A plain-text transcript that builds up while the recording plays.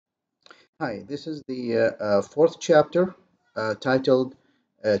Hi, this is the fourth chapter titled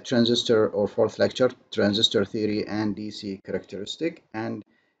Transistor, or fourth lecture, Transistor Theory and DC Characteristic. And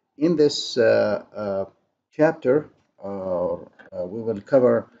in this chapter, we will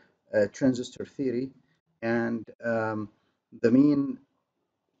cover transistor theory, and the main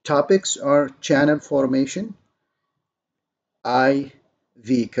topics are channel formation, IV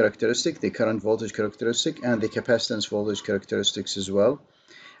characteristic, the current voltage characteristic, and the capacitance voltage characteristics as well.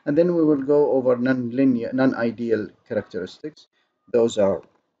 And then we will go over non-linear, non-ideal characteristics. Those are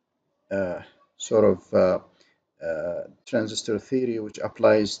uh, sort of transistor theory, which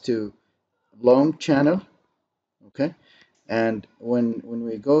applies to long channel. Okay, and when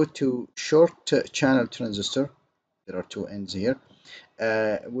we go to short channel transistor, there are two ends here.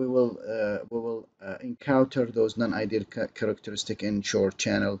 We will encounter those non-ideal characteristic in short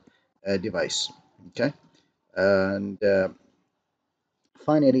channel device. Okay, and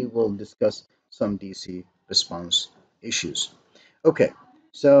finally, we'll discuss some DC response issues. Okay,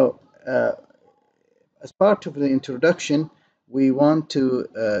 so as part of the introduction, we want to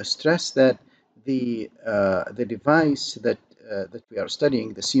stress that the device that we are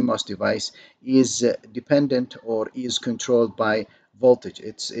studying, the CMOS device, is dependent or is controlled by voltage.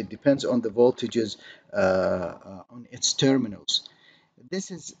 It depends on the voltages on its terminals.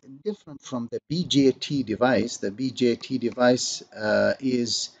 This is different from the BJT device. The BJT device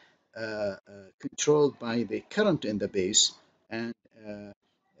is controlled by the current in the base and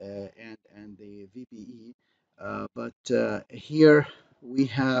and the VBE, but here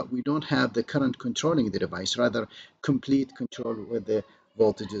we don't have the current controlling the device, rather complete control with the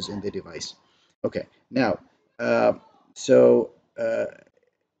voltages in the device. Okay, now so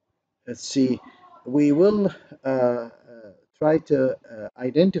let's see, we will try to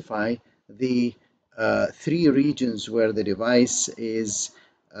identify the three regions where the device is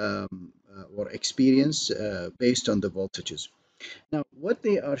or experience based on the voltages. Now, what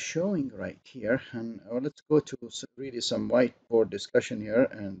they are showing right here, and let's go to really some whiteboard discussion here,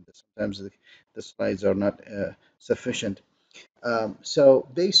 and sometimes the slides are not sufficient. So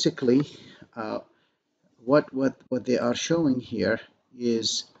basically, uh, what they are showing here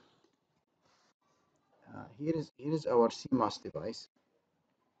is here is our CMOS device.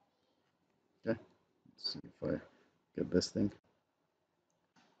 Okay, let's see if I get this thing.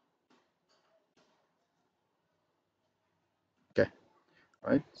 Okay,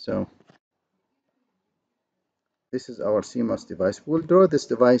 all right. So this is our CMOS device. We'll draw this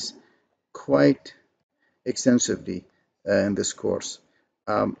device quite extensively in this course.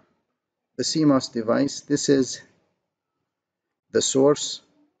 Um, the CMOS device, this is the source,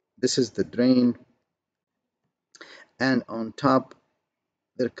 this is the drain, and on top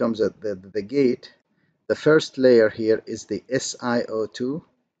there comes the gate. The first layer here is the SiO2,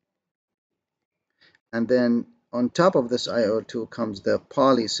 and then on top of this SiO2 comes the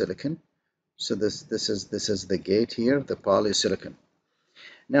polysilicon. So this is the gate here, the polysilicon.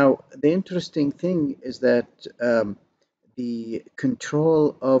 Now the interesting thing is that the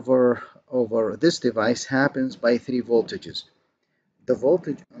control over this device happens by three voltages. The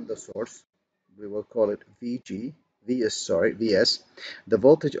voltage on the source, we will call it VS. The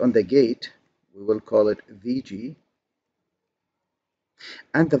voltage on the gate, we will call it VG,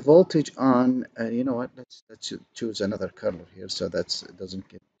 and the voltage on, you know what, let's choose another color here so that it doesn't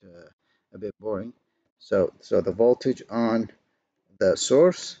get a bit boring. So the voltage on the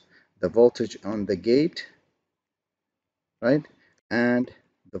source, the voltage on the gate, right, and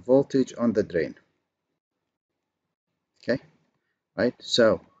the voltage on the drain. Okay, right.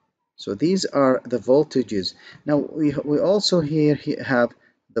 So these are the voltages. Now we also here have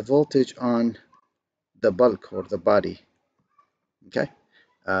the voltage on the bulk or the body. Okay,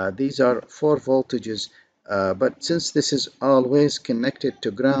 these are four voltages, but since this is always connected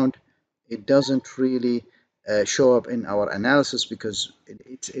to ground, it doesn't really show up in our analysis because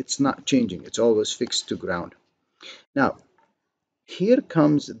it's not changing. It's always fixed to ground. Now here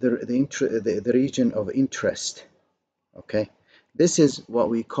comes the region of interest. Okay, this is what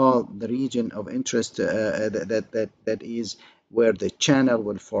we call the region of interest, that is where the channel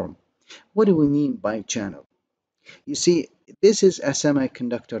will form. What do we mean by channel? You see, this is a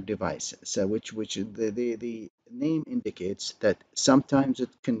semiconductor device, so which the name indicates that sometimes it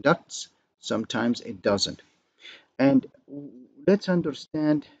conducts, sometimes it doesn't. And let's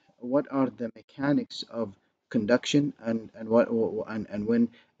understand what are the mechanics of conduction, and when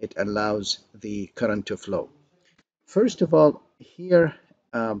it allows the current to flow. First of all, here,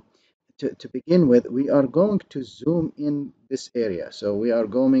 to begin with, we are going to zoom in this area. So we are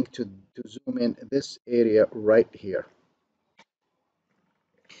going to zoom in this area right here.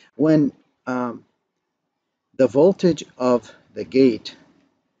 When um, the voltage of the gate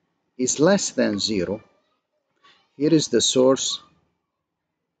is less than 0. Here is the source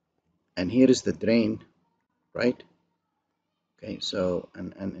and here is the drain, right? Okay, so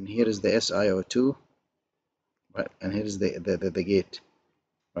and here is the SiO2, right? And here is the gate,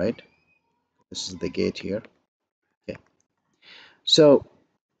 right? This is the gate here. Okay, so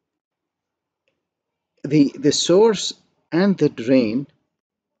the source and the drain,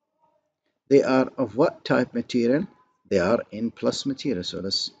 they are of what type material? They are N plus material. So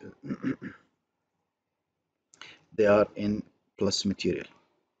let's they are N plus material.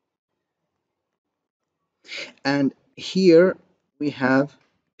 And here we have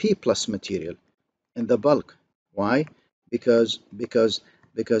P plus material in the bulk. Why? Because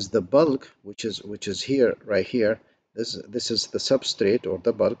the bulk, which is here, right here, this is the substrate or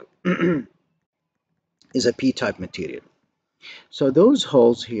the bulk, is a P-type material. So those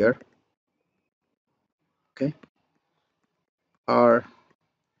holes here, okay, are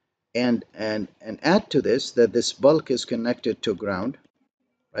and add to this that this bulk is connected to ground,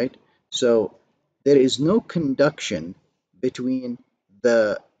 right? So there is no conduction between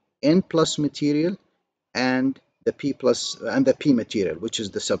the N plus material and the P plus and the P material, which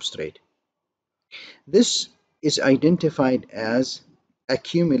is the substrate. This is identified as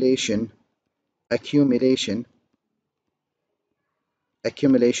accumulation accumulation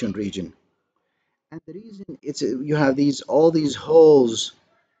accumulation region. And the reason it's you have these all these holes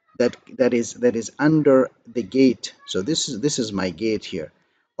that is under the gate. So this is my gate here.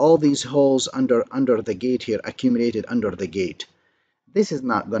 All these holes under the gate here, accumulated under the gate. This is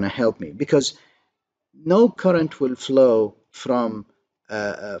not going to help me because no current will flow from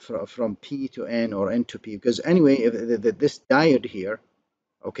P to N or N to P, because anyway, if this diode here,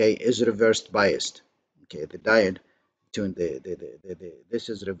 okay, is reversed biased. Okay, the diode between this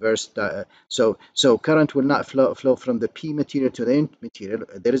is reversed. So current will not flow from the P material to the N material.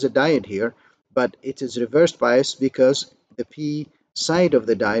 There is a diode here, but it is reversed biased because the P side of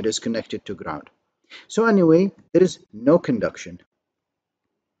the diode is connected to ground. So anyway, there is no conduction.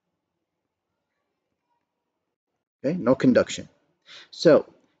 Okay, no conduction. So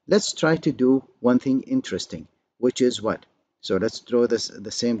let's try to do one thing interesting, which is what? So let's draw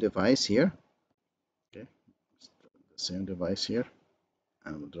the same device here. Okay, the same device here,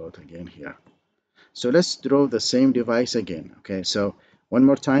 and we'll draw it again here. So let's draw the same device again. Okay, so one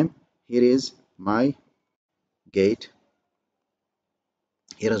more time. Here is my gate.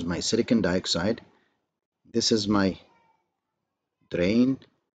 Here is my silicon dioxide. This is my drain,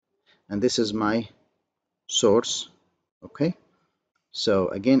 and this is my source. Okay, so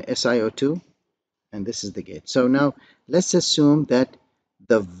again SiO2, and this is the gate. So now let's assume that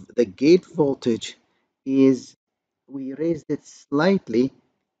the gate voltage is, we raised it slightly.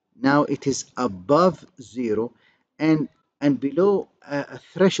 Now it is above 0, and below a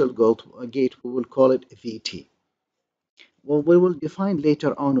threshold gate, we will call it VT. Well, we will define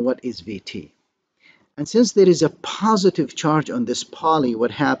later on what is VT. And since there is a positive charge on this poly,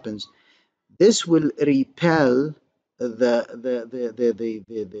 what happens? This will repel the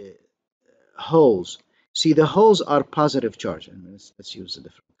holes. See, the holes are positive charge. And let's use a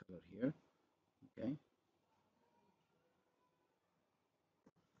different color here. Okay.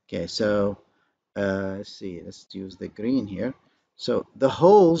 Okay. So let's see. Let's use the green here. So the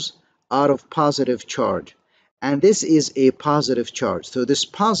holes are of positive charge, and this is a positive charge. So this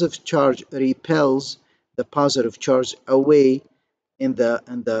positive charge repels the positive charge away in the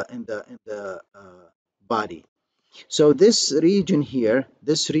body. So this region here,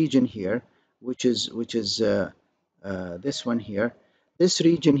 which is this one here, this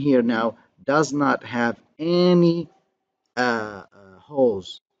region here now does not have any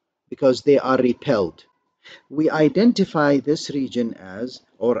holes because they are repelled. We identify this region as,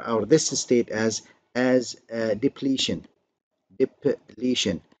 or this state as depletion.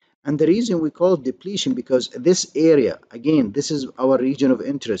 Depletion. And the reason we call it depletion, because this area, again, this is our region of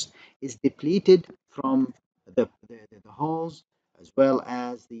interest, is depleted from the holes as well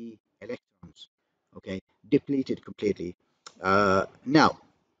as the electrons. Okay, depleted completely. Now,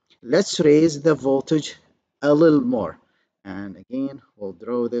 let's raise the voltage a little more. And again, we'll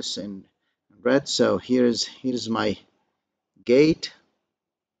draw this in red. So here's my gate,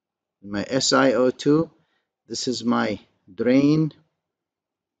 my SiO2. This is my drain.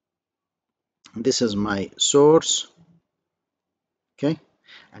 This is my source. Okay,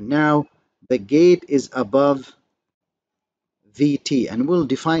 and now the gate is above VT, and we'll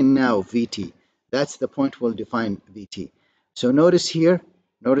define now VT. That's the point we'll define VT. So notice here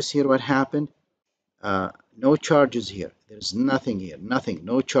what happened. No charges here. There's nothing here, nothing,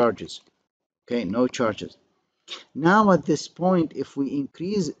 no charges. Okay, no charges. Now at this point, if we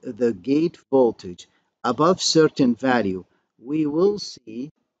increase the gate voltage above certain value, we will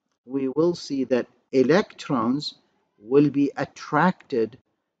see that electrons will be attracted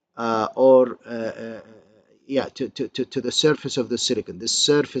or yeah, to the surface of the silicon, this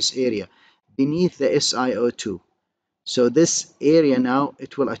surface area beneath the SiO2. So this area now,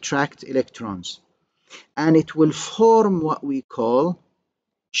 it will attract electrons and it will form what we call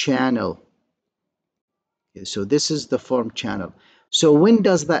channel. Okay, so this is the form channel. So when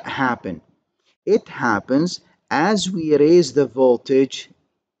does that happen? It happens as we raise the voltage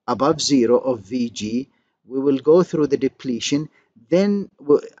above zero of Vg. We will go through the depletion. Then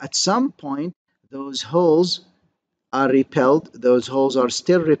at some point, those holes are repelled. Those holes are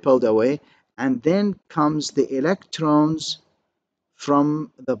still repelled away. And then comes the electrons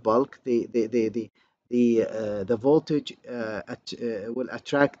from the bulk. The voltage will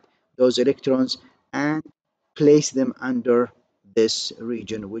attract those electrons and place them under this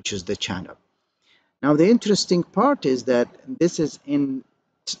region, which is the channel. Now, the interesting part is that this is in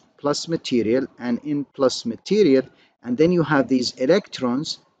plus material and in plus material, and then you have these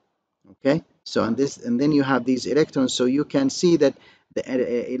electrons. Okay, so and then you have these electrons, so you can see that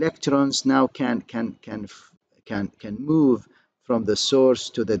the electrons now can move from the source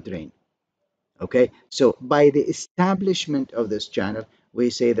to the drain. Okay, so by the establishment of this channel, we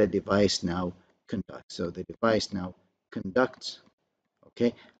say the device now conducts. So the device now conducts.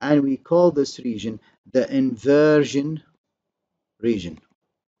 Okay, and we call this region the inversion region.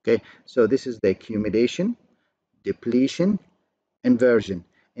 Okay, so this is the accumulation, depletion, inversion.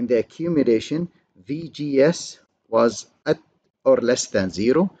 In the accumulation, VGS was at or less than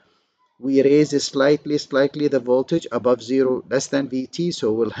zero. We raise slightly the voltage above zero, less than VT,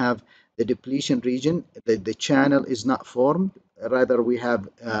 so we'll have the depletion region. The channel is not formed, rather we have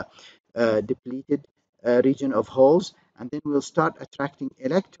depleted region of holes, and then we'll start attracting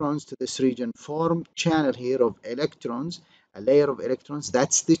electrons to this region, form channel here of electrons, a layer of electrons.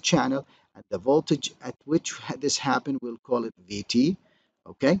 That's the channel, and the voltage at which this happened, we'll call it VT.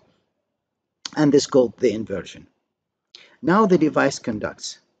 Okay, and this called the inversion. Now the device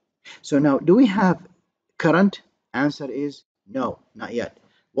conducts. So now, do we have current? Answer is no, not yet.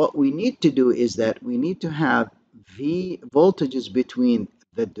 What we need to do is that we need to have V voltages between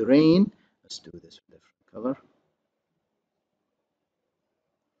the drain. Let's do this with a different color.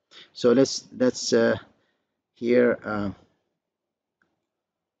 So let's here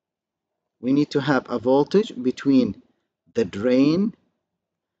we need to have a voltage between the drain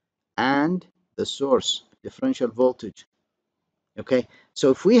and the source, differential voltage. Okay,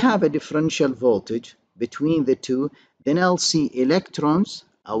 so if we have a differential voltage between the two, then I'll see electrons,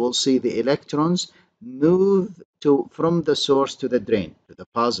 I will see the electrons move from the source to the drain, to the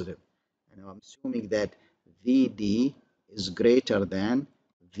positive. And I'm assuming that VD is greater than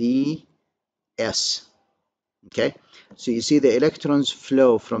VS. Okay, so you see the electrons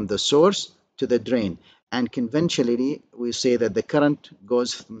flow from the source to the drain, and conventionally we say that the current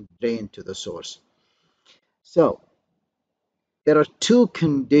goes from drain to the source. So there are two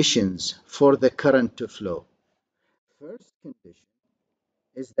conditions for the current to flow. First condition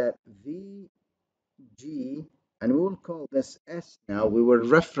is that Vg, and we will call this S now, we will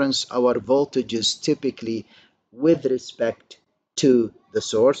reference our voltages typically with respect to the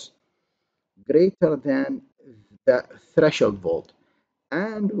source, greater than the threshold volt.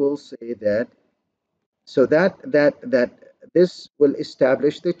 And we'll say that, so that this will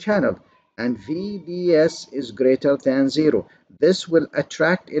establish the channel, and VDS is greater than zero. This will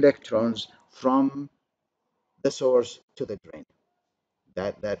attract electrons from the source to the drain.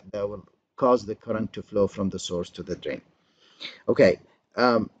 That will cause the current to flow from the source to the drain. Okay,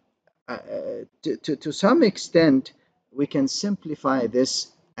 to some extent, we can simplify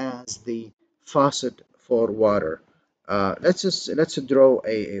this as the faucet for water. Let's draw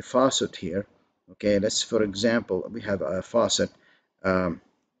a faucet here. Okay, let's, for example, we have a faucet.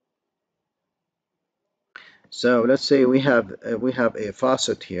 So let's say we have a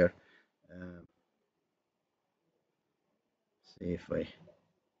faucet here. See if I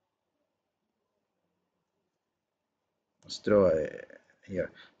let's draw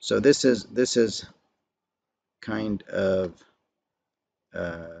here. So this is kind of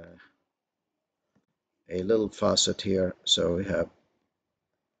a little faucet here. So we have,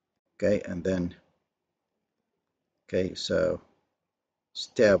 okay, and then, okay, so it's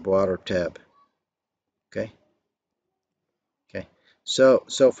tab, water tab. Okay, okay. So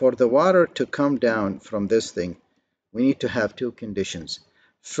for the water to come down from this thing, we need to have two conditions.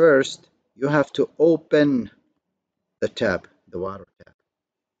 First, you have to open the tap, the water tap,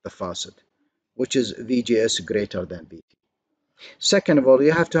 the faucet. which is VGS greater than VT. Second of all,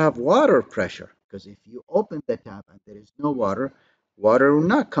 you have to have water pressure, because if you open the tap and there is no water, water will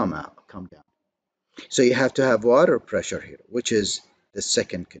not come down. So you have to have water pressure here, which is the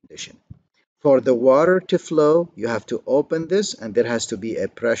second condition. For the water to flow, you have to open this and there has to be a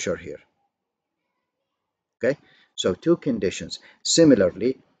pressure here. Okay, so two conditions.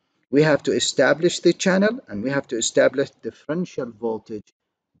 Similarly, we have to establish the channel and we have to establish differential voltage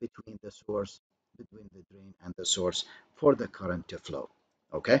between the source, between the drain and the source for the current to flow.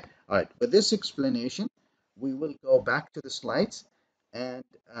 Okay, all right. With this explanation, we will go back to the slides and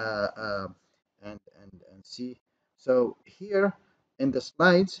and see. So here in the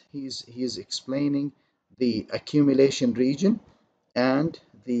slides, he's explaining the accumulation region and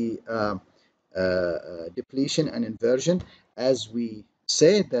the depletion and inversion. As we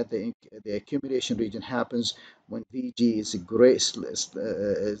say that the accumulation region happens when Vg is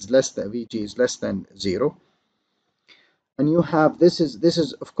less than Vg is less than 0, and you have this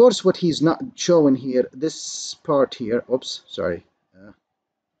is of course what he's not showing here, this part here. Oops, sorry, I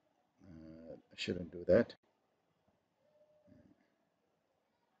shouldn't do that.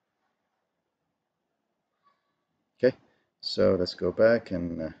 Okay, so let's go back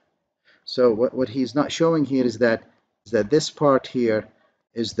and so what he's not showing here is that this part here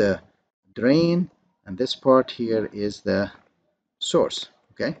is the drain and this part here is the source.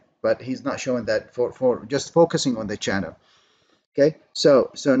 Okay, but he's not showing that for just focusing on the channel. Okay,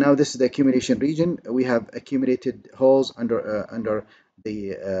 so now this is the accumulation region. We have accumulated holes under the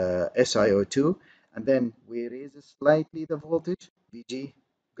SiO2, and then we raise slightly the voltage Vg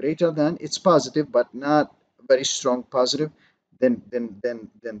greater than, it's positive but not very strong positive. Then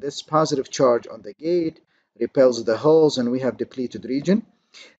this positive charge on the gate repels the holes and we have depleted region.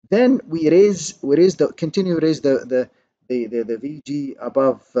 Then we continue to raise the Vg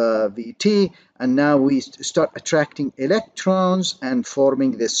above Vt, and now we start attracting electrons and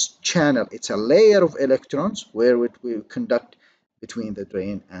forming this channel. It's a layer of electrons where we conduct between the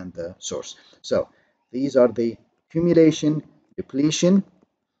drain and the source. So these are the accumulation, depletion,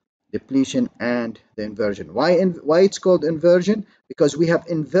 and the inversion. Why it's called inversion? Because we have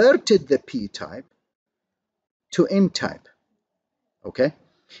inverted the p-type to n-type. Okay,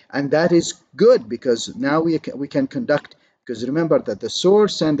 and that is good because now we can conduct, because remember that the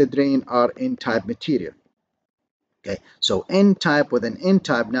source and the drain are n-type material. Okay, so n-type with an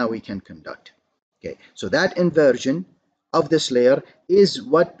n-type, now we can conduct. Okay, so that inversion of this layer is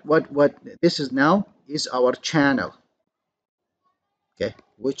what this is now is our channel. Okay,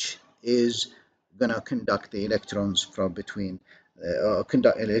 which is gonna conduct the electrons from between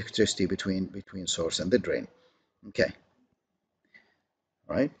conduct electricity between source and the drain. Okay,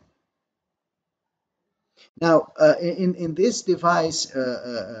 right. Now, in this device,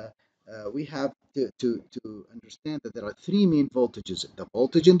 we have to understand that there are three main voltages: the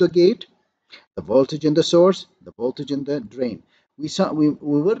voltage in the gate, the voltage in the source, the voltage in the drain. We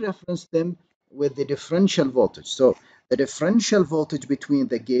will reference them with the differential voltage. So the differential voltage between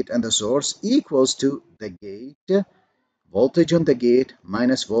the gate and the source equals to the gate voltage on the gate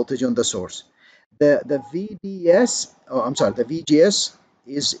minus voltage on the source. The VDS, oh, I'm sorry, the VGS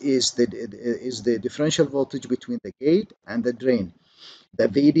is the differential voltage between the gate and the drain. The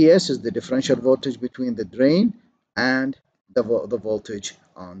VDS is the differential voltage between the drain and the voltage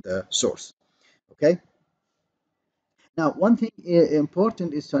on the source. Okay. Now, one thing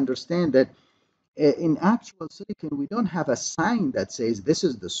important is to understand that in actual silicon, we don't have a sign that says this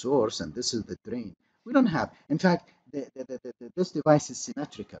is the source and this is the drain. We don't have. In fact, this device is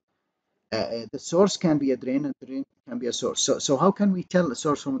symmetrical. The source can be a drain and the drain can be a source. So how can we tell the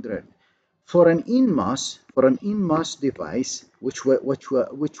source from the drain? For an in-MOS device,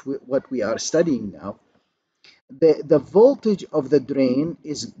 what we are studying now, the voltage of the drain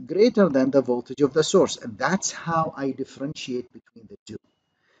is greater than the voltage of the source, and that's how I differentiate between the two.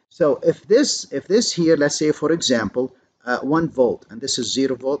 So if this here, let's say for example, 1 volt, and this is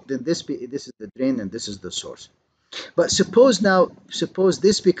 0 volt, then this is the drain and this is the source. But suppose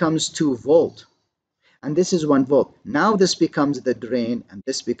this becomes 2 volt and this is 1 volt. Now this becomes the drain and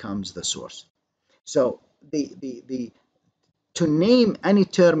this becomes the source. So to name any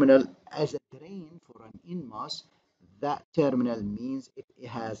terminal as a drain for an in-MOS, that terminal means it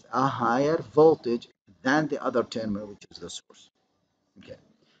has a higher voltage than the other terminal, which is the source. Okay.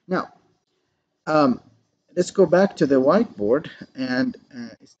 Now, let's go back to the whiteboard and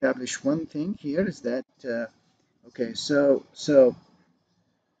establish one thing here is that, okay, so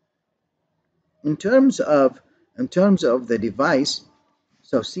in terms of the device,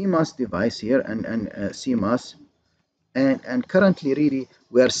 so CMOS device here and CMOS, and currently really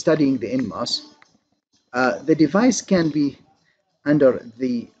we are studying the NMOS. The device can be under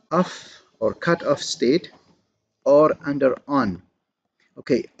the off or cut off state or under on.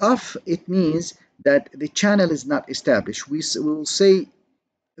 Okay, off, it means that the channel is not established. We will say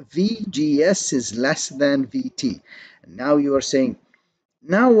VGS is less than VT. Now you are saying,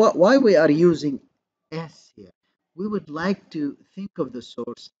 now why we are using S here? We would like to think of the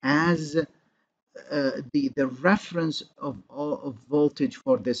source as the reference of voltage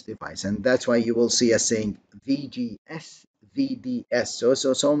for this device, and that's why you will see us saying VGS, VDS. So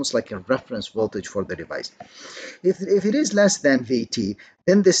it's almost like a reference voltage for the device. If it is less than VT,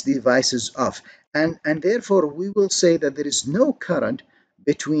 then this device is off, and therefore we will say that there is no current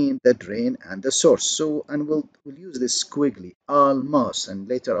between the drain and the source. So, and we'll use this squiggly almost, and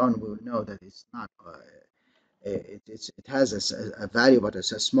later on we'll know that it's not. It has a value, but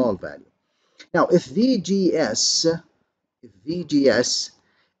it's a small value. Now, if VGS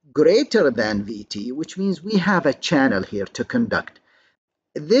greater than VT, which means we have a channel here to conduct.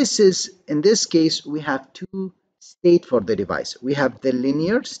 This is, in this case, we have two state for the device. We have the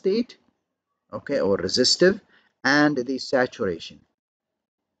linear state, okay, or resistive, and the saturation,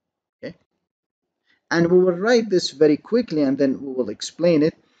 okay. And we will write this very quickly, and then we will explain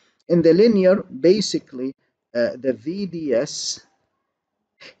it. In the linear, basically, the VDS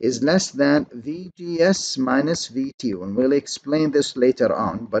is less than VGS minus VT. And we'll explain this later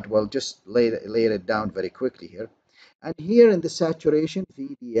on, but we'll just lay it down very quickly here. And here in the saturation,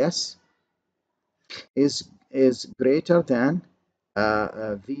 VDS is greater than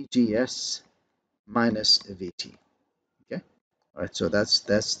VGS minus VT. Okay, all right. So that's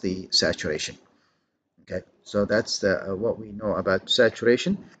the saturation. Okay, so that's the what we know about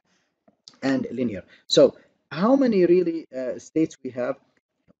saturation and linear. So how many really states we have?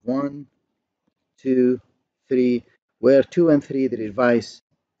 1, 2, 3, where 2 and 3 the device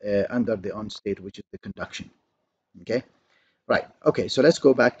under the on state, which is the conduction. Okay, right. Okay, so let's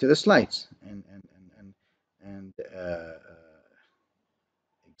go back to the slides and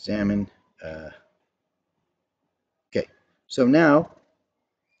examine. Okay, so now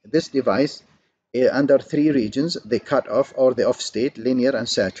this device under three regions: the cutoff or the off state, linear, and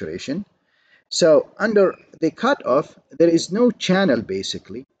saturation. So under the cutoff, there is no channel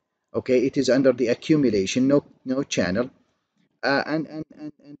basically. Okay, it is under the accumulation, no channel. And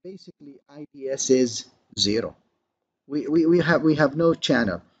basically IDS is 0. We have no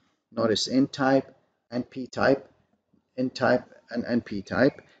channel. Notice N type and P type, N type and P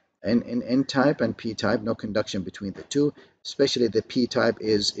type, and in N type and P type, no conduction between the two. Especially the P type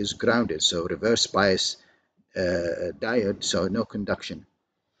is grounded, so reverse bias diode, so no conduction.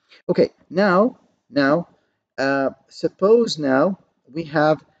 Okay, now suppose now we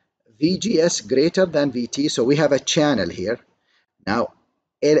have VGS greater than VT, so we have a channel here. Now,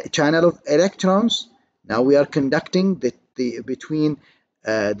 channel of electrons. Now we are conducting the between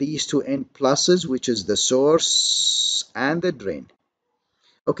these two N pluses, which is the source and the drain.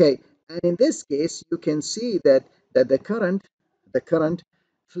 Okay, and in this case, you can see that the current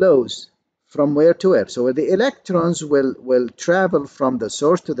flows from where to where. So the electrons will travel from the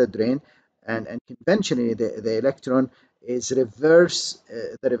source to the drain, and conventionally the electron is the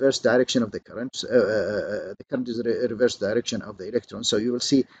reverse direction of the current. The current is the reverse direction of the electron. So you will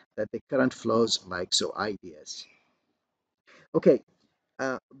see that the current flows like so, IDS. Okay,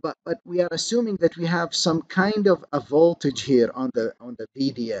 but we are assuming that we have some kind of a voltage here on the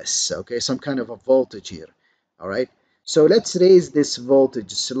VDS. Okay, some kind of a voltage here. All right. So let's raise this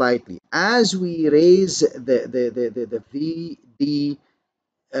voltage slightly. As we raise the VD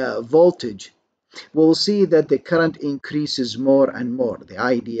voltage, we'll see that the current increases more and more, the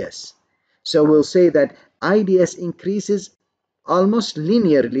IDS. So we'll say that IDS increases almost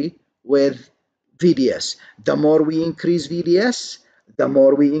linearly with VDS. The more we increase VDS, the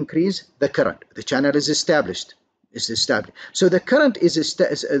more we increase the current. The channel is established. So the current is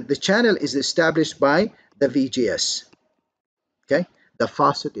the channel is established by the VGS. Okay, the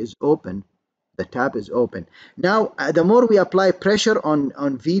faucet is open, the tap is open. Now, the more we apply pressure on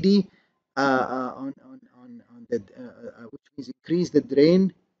VD, on the which means increase the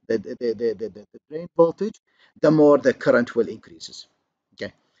drain, the drain voltage, the more the current will increases.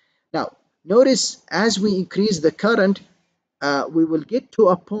 Okay. Now, notice as we increase the current, we will get to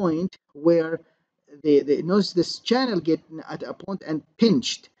a point where notice this channel get at a point and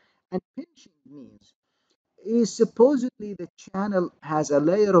pinched. And pinching means is supposedly the channel has a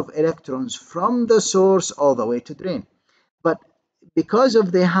layer of electrons from the source all the way to drain. But because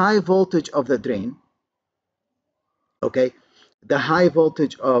of the high voltage of the drain, okay, the high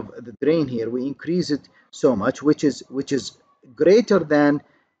voltage of the drain here, we increase it so much, which is greater than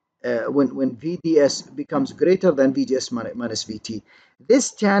when VDS becomes greater than VGS minus VT.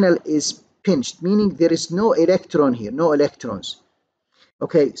 This channel is pinched, meaning there is no electron here, no electrons.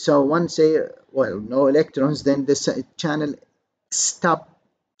 Okay, so one say, well, no electrons, then this channel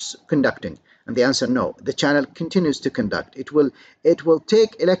stops conducting. And the answer, no. The channel continues to conduct. It will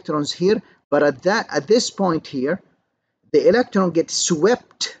take electrons here, but at this point here, the electron gets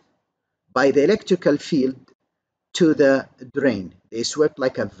swept by the electrical field to the drain. They swept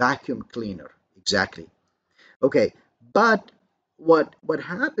like a vacuum cleaner. Exactly. Okay, but what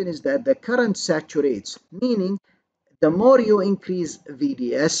happened is that the current saturates, meaning the more you increase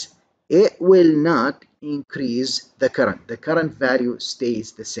VDS, it will not increase the current. The current value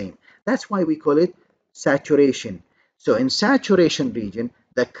stays the same. That's why we call it saturation. So in saturation region,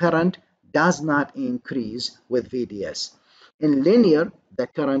 the current does not increase with VDS. In linear, the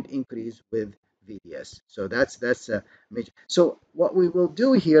current increase with VDS. So that's a major. So what we will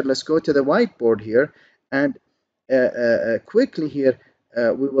do here, let's go to the whiteboard here, and quickly here,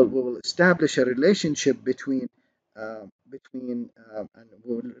 we will establish a relationship and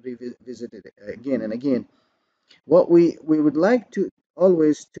we'll revisit it again and again. What we would like to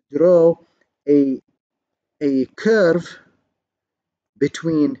always to draw a curve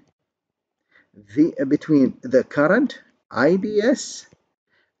between the current IDS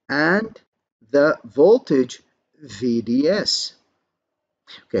and the voltage VDS.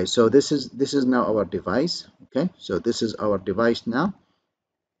 Okay, so this is now our device. Okay, so this is our device now.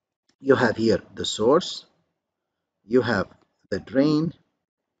 You have here the source, you have the drain,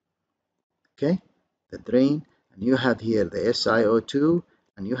 okay, the drain, and you have here the SiO2,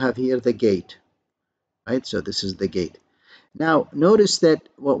 and you have here the gate, right? So this is the gate. Now notice that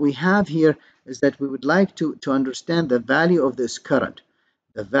what we have here is that we would like to understand the value of this current,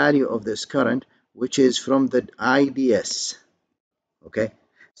 which is from the IDS. Okay,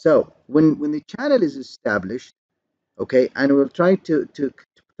 so when the channel is established, okay, and we'll try to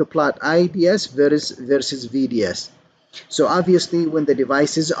plot IDS versus VDS. So obviously when the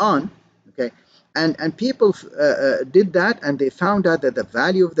device is on, okay, and people did that, and they found out that the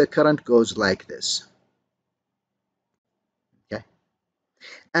value of the current goes like this. Okay,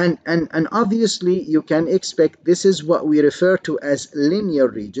 and obviously you can expect this is what we refer to as linear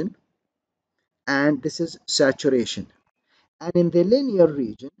region, and this is saturation. And in the linear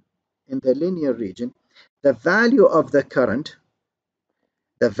region, the value of the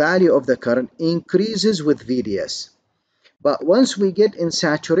current increases with VDS. But once we get in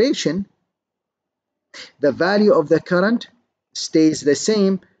saturation, the value of the current stays the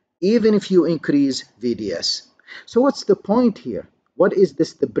same even if you increase VDS. So what's the point here? What is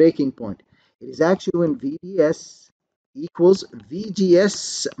this, the breaking point? It is actually when VDS equals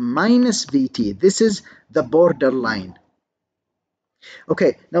VGS minus VT. This is the borderline.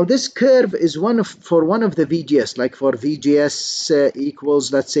 Okay, now this curve is for one of the VGS, like for VGS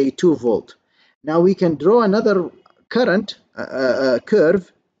equals, let's say, 2 volt. Now we can draw another current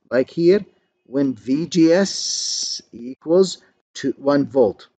curve, like here, when VGS equals to 1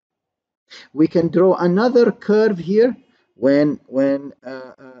 volt. We can draw another curve here when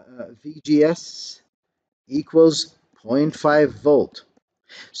VGS equals 0.5 volt.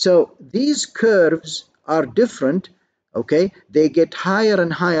 So these curves are different, okay? They get higher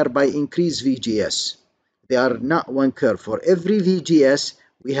and higher by increased VGS. They are not one curve. For every VGS,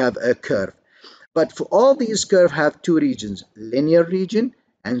 we have a curve. But for all these curves have two regions, linear region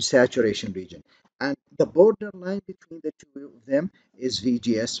and saturation region. And the borderline between the two of them is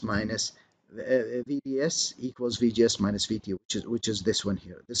VGS minus VDS equals VGS minus VT, which is this one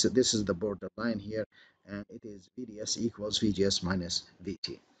here. This is the borderline here, and it is VDS equals VGS minus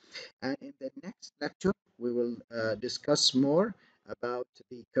VT. And in the next lecture, we will discuss more about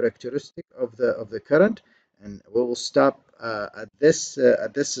the characteristic of the current, and we will stop at this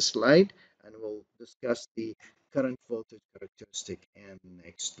slide, and we'll discuss the current voltage characteristic in the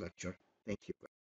next lecture. Thank you.